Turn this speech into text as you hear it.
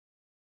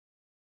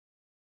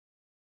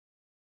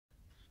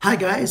Hi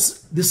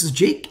guys, this is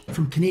Jake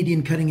from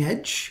Canadian Cutting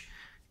Edge,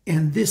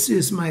 and this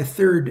is my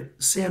third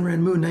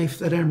Sanrenmu knife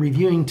that I'm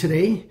reviewing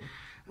today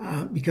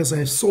because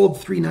I've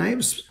sold 3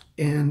 knives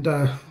and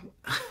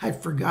I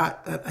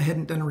forgot that I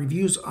hadn't done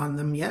reviews on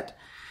them yet,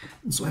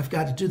 and so I've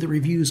got to do the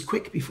reviews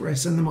quick before I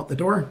send them out the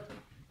door.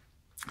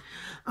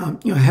 I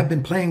have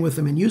been playing with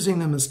them and using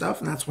them and stuff,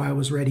 and that's why I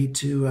was ready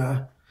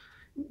to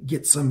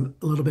get a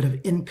little bit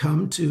of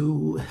income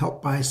to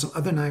help buy some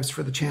other knives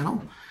for the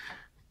channel.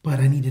 But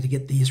I needed to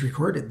get these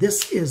recorded.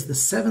 This is the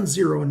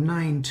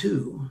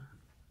 7092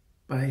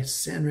 by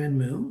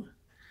Sanrenmu.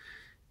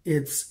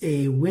 It's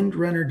a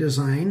Windrunner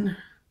design.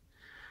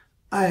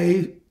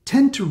 I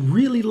tend to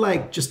really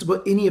like just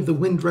about any of the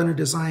Windrunner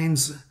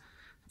designs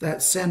that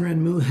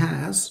Sanrenmu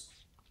has.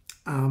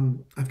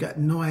 I've got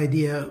no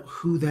idea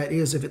who that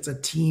is, if it's a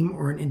team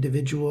or an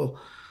individual,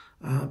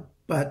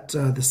 but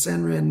the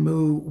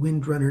Sanrenmu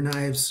Windrunner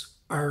knives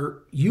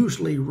are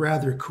usually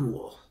rather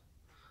cool.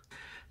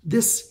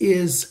 This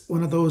is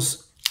one of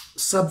those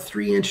sub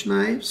 3-inch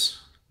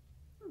knives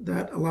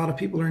that a lot of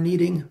people are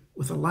needing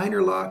with a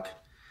liner lock,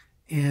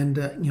 and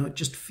it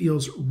just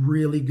feels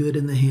really good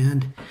in the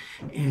hand.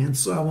 And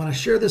so I want to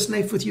share this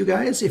knife with you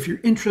guys. If you're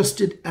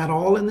interested at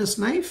all in this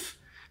knife,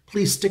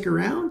 please stick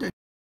around.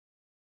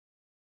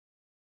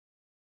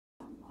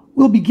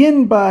 We'll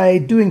begin by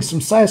doing some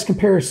size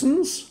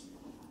comparisons.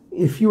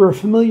 If you are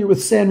familiar with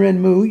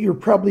Sanrenmu, you're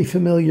probably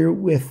familiar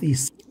with the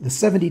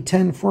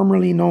 7010,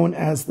 formerly known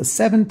as the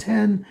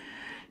 710,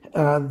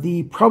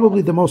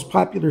 probably the most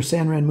popular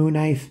Sanrenmu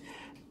knife.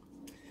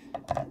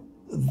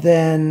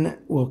 Then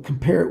we'll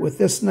compare it with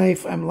this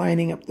knife. I'm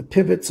lining up the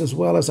pivots as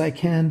well as I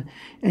can,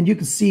 and you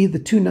can see the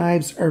two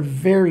knives are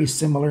very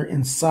similar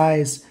in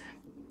size.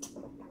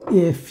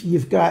 If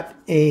you've got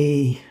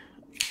a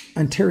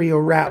Ontario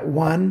Rat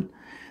 1,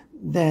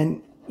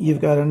 then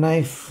you've got a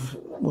knife.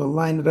 We'll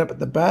line it up at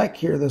the back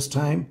here this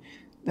time.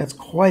 That's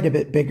quite a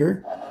bit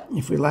bigger.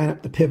 If we line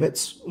up the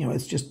pivots,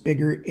 it's just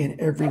bigger in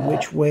every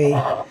which way.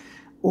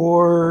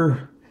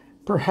 Or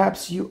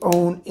perhaps you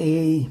own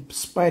a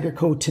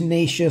Spyderco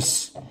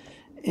Tenacious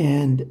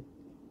and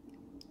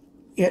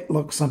it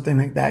looks something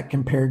like that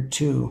compared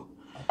to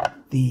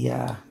the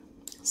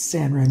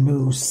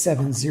Sanrenmu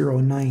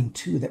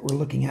 7092 that we're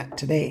looking at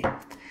today.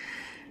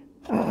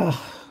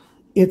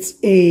 It's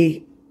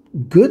a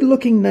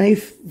good-looking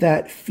knife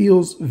that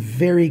feels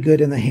very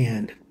good in the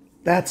hand.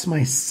 That's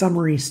my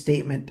summary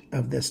statement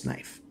of this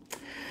knife.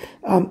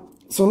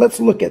 So let's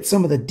look at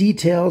some of the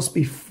details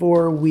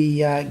before we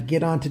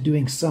get on to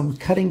doing some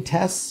cutting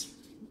tests.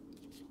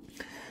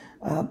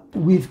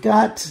 We've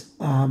got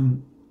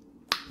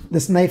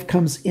this knife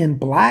comes in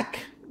black,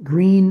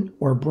 green,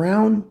 or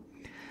brown.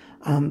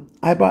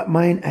 I bought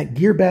mine at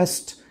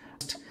GearBest,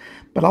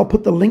 but I'll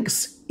put the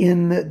links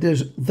in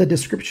the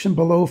description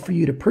below for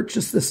you to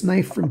purchase this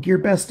knife from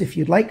GearBest if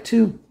you'd like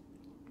to.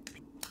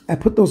 I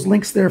put those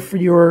links there for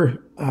your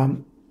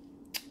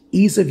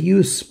ease of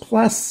use,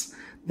 plus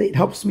it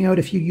helps me out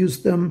if you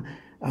use them.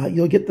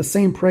 You'll get the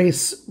same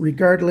price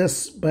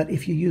regardless, but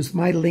if you use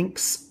my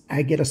links,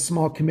 I get a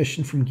small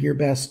commission from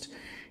GearBest,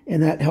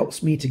 and that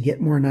helps me to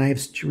get more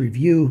knives to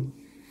review.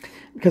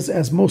 Because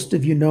as most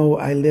of you know,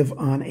 I live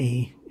on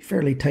a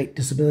fairly tight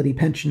disability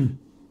pension.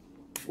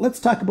 Let's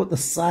talk about the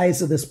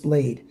size of this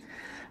blade.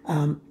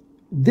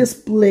 This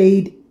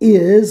blade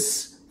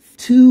is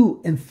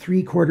 2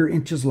 3/4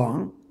 inches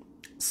long,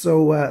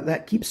 so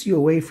that keeps you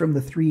away from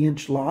the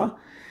 3-inch law.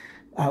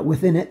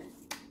 Within it,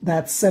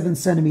 that's 7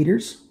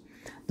 centimeters.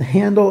 The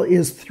handle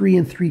is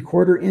 3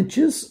 3/4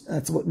 inches.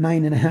 That's about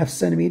 9.5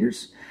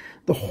 centimeters.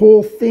 The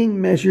whole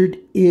thing measured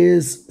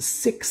is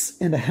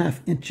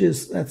 6.5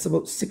 inches. That's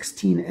about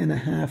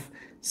 16.5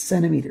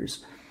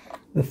 centimeters.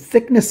 The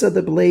thickness of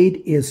the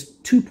blade is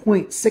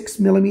 2.6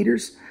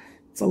 millimeters.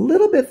 It's a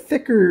little bit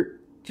thicker,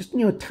 just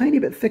a tiny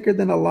bit thicker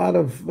than a lot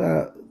of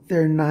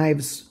their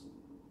knives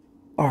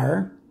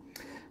are.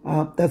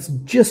 That's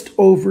just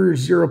over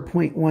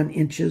 0.1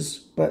 inches,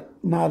 but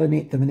not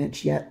 1/8 of an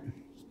inch yet.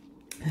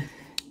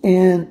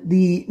 And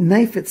the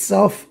knife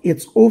itself,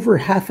 it's over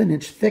 1/2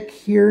 inch thick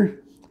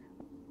here,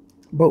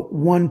 about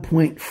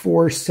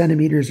 1.4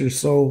 centimeters or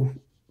so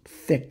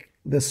thick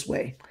this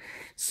way.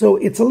 So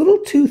it's a little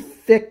too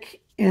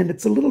thick, and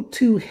it's a little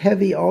too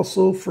heavy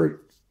also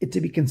for it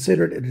to be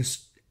considered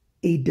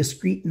a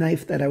discreet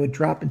knife that I would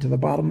drop into the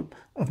bottom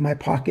of my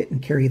pocket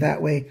and carry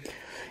that way.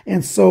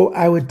 And so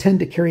I would tend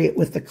to carry it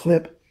with the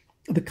clip.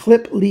 The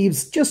clip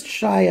leaves just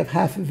shy of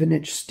 1/2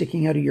 inch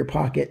sticking out of your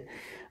pocket.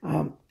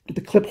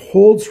 The clip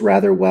holds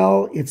rather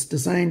well. It's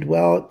designed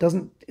well.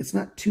 It's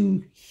not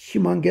too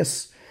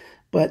humongous,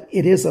 but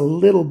it is a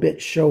little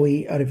bit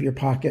showy out of your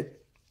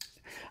pocket.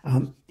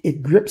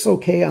 It grips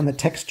okay on the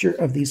texture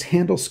of these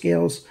handle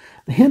scales.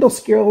 The handle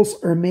scales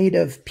are made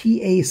of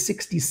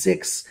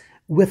PA66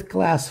 with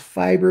glass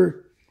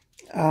fiber,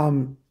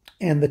 and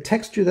the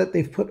texture that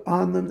they've put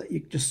on them that you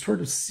just sort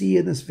of see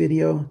in this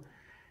video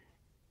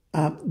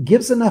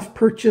gives enough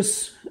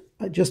purchase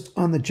just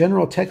on the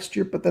general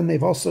texture, but then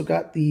they've also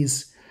got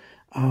these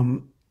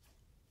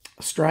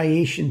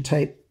striation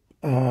type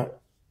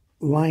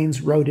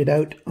lines routed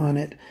out on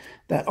it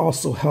that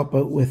also help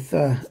out with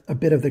a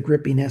bit of the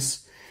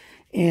grippiness.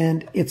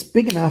 And it's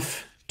big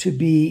enough to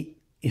be,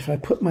 if I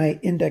put my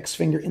index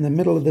finger in the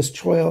middle of this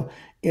choil,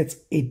 it's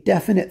a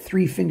definite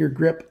 3-finger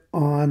grip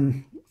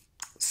on,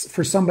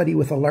 for somebody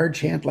with a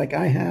large hand like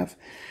I have,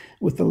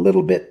 with a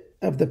little bit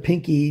of the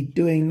pinky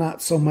doing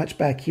not so much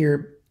back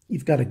here.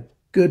 You've got a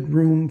good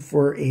room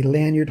for a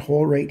lanyard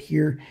hole right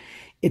here.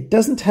 It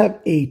doesn't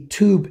have a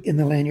tube in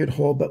the lanyard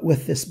hole, but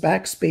with this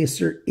back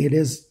spacer, it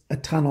is a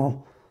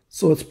tunnel.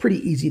 So it's pretty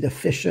easy to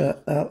fish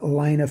a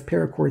line of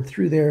paracord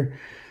through there.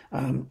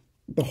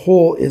 The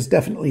hole is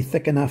definitely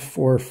thick enough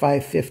for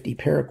 550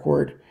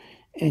 paracord,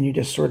 and you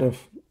just sort of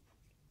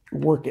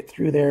work it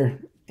through there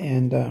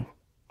and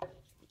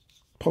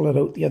pull it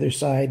out the other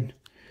side.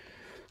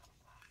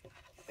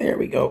 There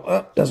we go.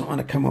 Oh, doesn't want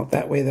to come out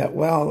that way that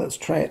well. Let's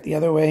try it the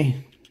other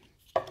way.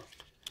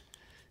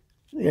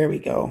 There we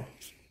go.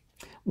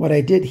 What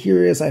I did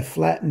here is I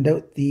flattened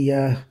out the,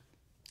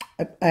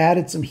 I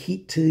added some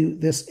heat to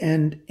this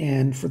end,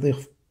 and for the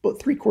about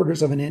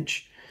 3/4 of an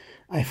inch,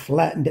 I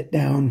flattened it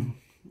down,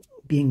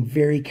 being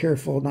very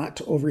careful not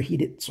to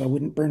overheat it so I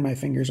wouldn't burn my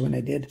fingers when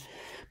I did.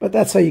 But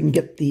that's how you can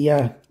get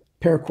the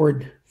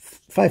paracord,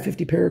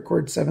 550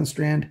 paracord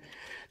 7-strand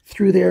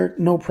through there,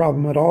 no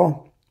problem at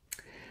all.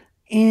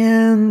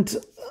 And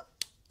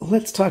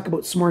let's talk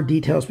about some more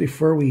details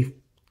before we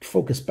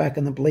focus back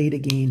on the blade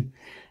again.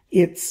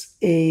 It's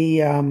a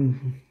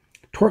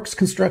Torx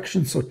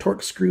construction, so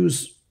Torx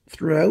screws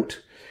throughout.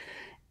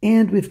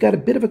 And we've got a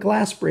bit of a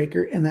glass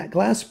breaker, and that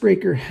glass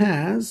breaker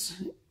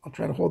has, I'll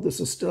try to hold this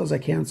as still as I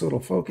can so it'll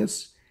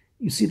focus.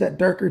 You see that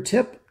darker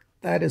tip?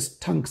 That is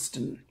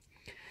tungsten.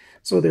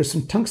 So there's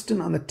some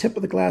tungsten on the tip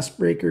of the glass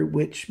breaker,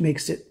 which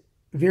makes it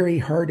very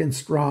hard and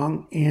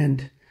strong,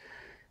 and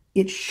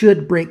it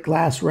should break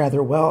glass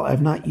rather well.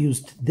 I've not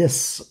used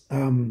this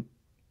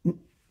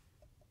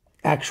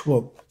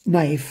actual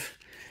knife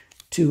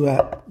to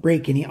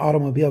break any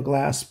automobile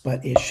glass,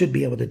 but it should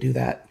be able to do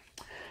that.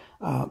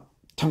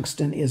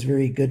 Tungsten is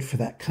very good for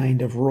that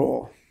kind of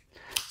roll.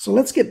 So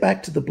let's get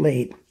back to the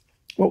blade.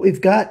 What we've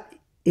got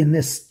in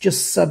this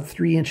just sub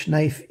 3-inch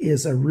knife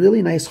is a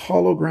really nice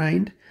hollow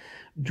grind,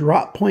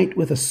 drop point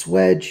with a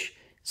swedge,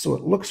 so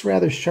it looks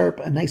rather sharp,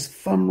 a nice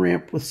thumb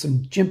ramp with some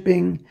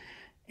jimping,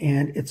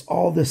 and it's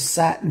all this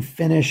satin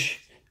finish.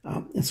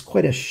 It's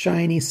quite a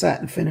shiny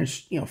satin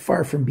finish,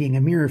 far from being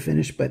a mirror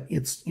finish, but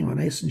it's,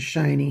 nice and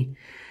shiny.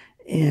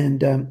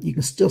 And you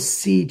can still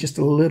see just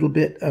a little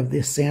bit of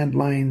the sand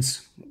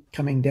lines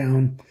coming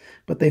down,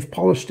 but they've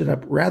polished it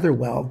up rather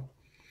well.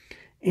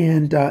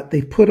 And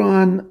they put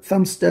on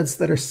thumb studs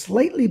that are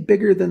slightly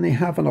bigger than they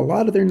have on a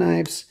lot of their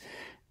knives,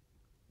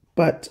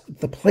 but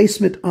the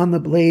placement on the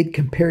blade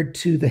compared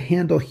to the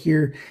handle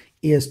here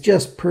is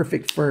just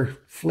perfect for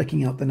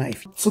flicking out the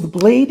knife. So the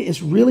blade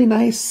is really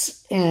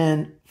nice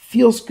and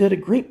feels good, a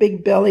great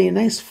big belly, a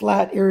nice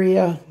flat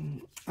area.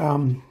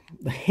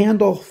 The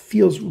handle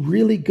feels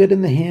really good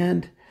in the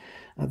hand.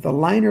 The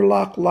liner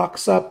lock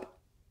locks up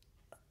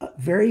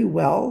very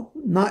well,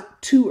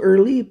 not too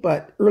early,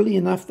 but early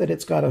enough that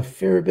it's got a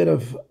fair bit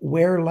of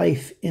wear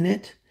life in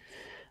it.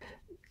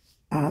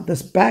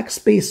 This back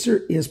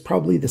spacer is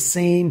probably the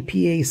same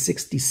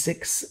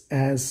PA66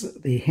 as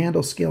the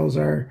handle scales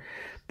are,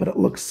 but it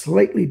looks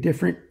slightly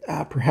different.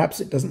 Perhaps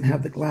it doesn't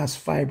have the glass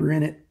fiber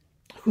in it.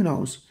 Who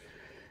knows?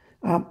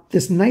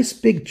 This nice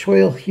big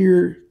choil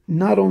here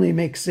not only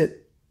makes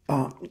it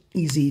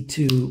easy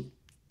to,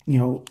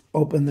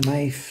 open the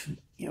knife,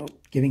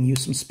 giving you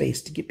some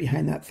space to get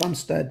behind that thumb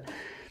stud,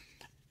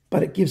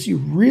 but it gives you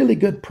really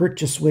good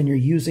purchase when you're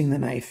using the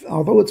knife.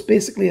 Although it's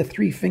basically a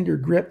 3-finger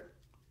grip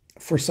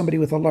for somebody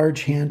with a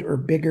large hand or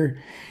bigger,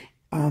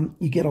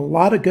 you get a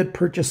lot of good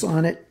purchase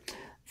on it.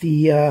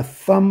 The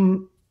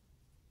thumb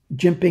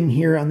jimping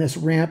here on this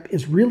ramp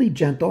is really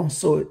gentle,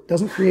 so it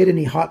doesn't create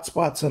any hot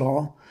spots at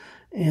all.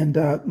 And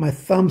my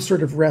thumb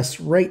sort of rests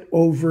right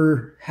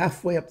over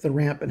halfway up the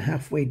ramp and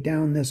halfway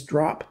down this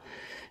drop.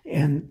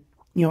 And,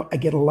 I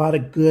get a lot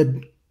of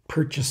good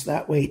purchase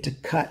that way to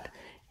cut.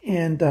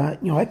 And,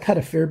 I cut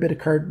a fair bit of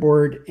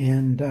cardboard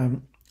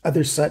and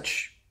other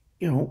such,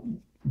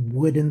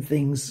 wooden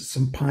things,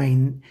 some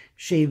pine,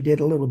 shaved it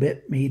a little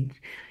bit,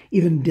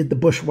 even did the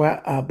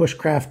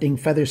bushcrafting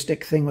feather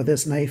stick thing with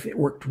this knife. It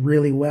worked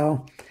really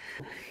well.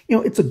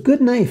 It's a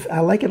good knife. I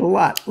like it a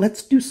lot.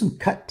 Let's do some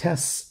cut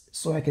tests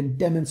so I can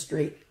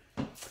demonstrate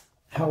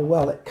how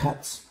well it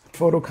cuts.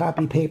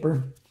 Photocopy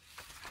paper.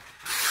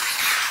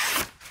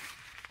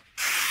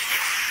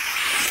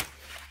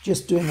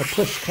 Just doing a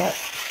push cut.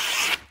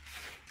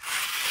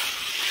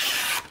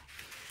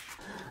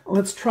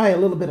 Let's try a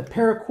little bit of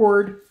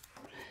paracord,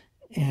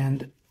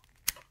 and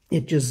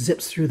it just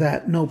zips through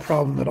that, no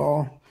problem at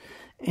all.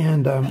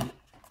 And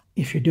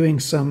if you're doing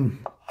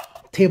some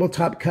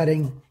tabletop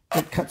cutting,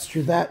 it cuts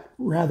through that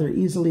rather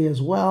easily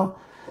as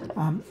well.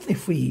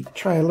 If we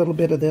try a little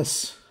bit of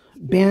this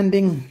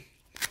banding,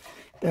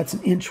 that's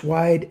 1 inch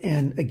wide,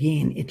 and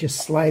again, it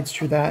just slides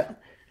through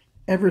that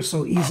ever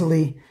so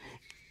easily.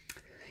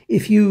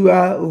 If you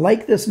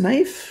like this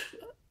knife,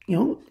 you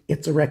know,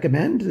 it's a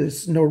recommend.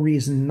 There's no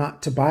reason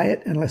not to buy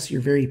it unless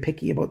you're very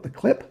picky about the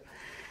clip.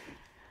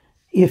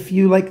 If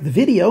you like the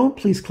video,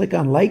 please click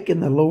on like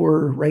in the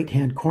lower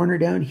right-hand corner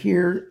down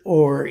here,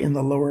 or in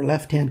the lower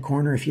left-hand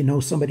corner if you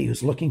know somebody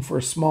who's looking for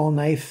a small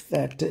knife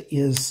that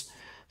is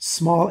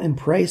small in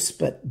price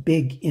but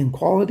big in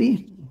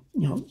quality.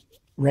 You know,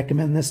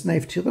 recommend this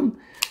knife to them.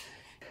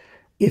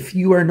 If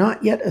you are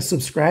not yet a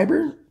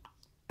subscriber,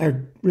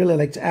 I'd really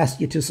like to ask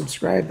you to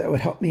subscribe. That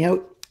would help me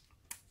out.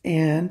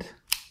 And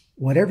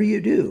whatever you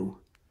do,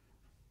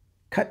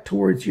 cut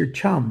towards your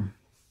chum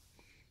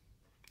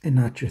and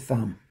not your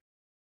thumb.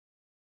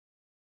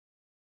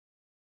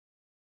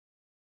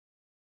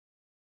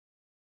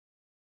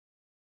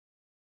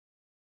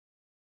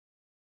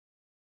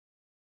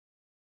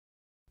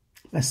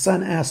 My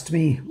son asked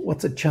me,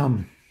 what's a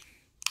chum?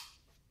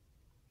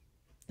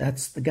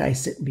 That's the guy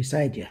sitting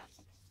beside you.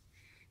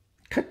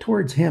 Cut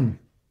towards him,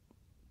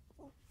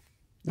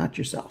 not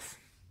yourself.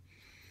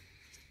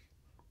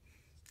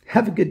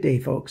 Have a good day,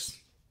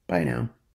 folks. Bye now.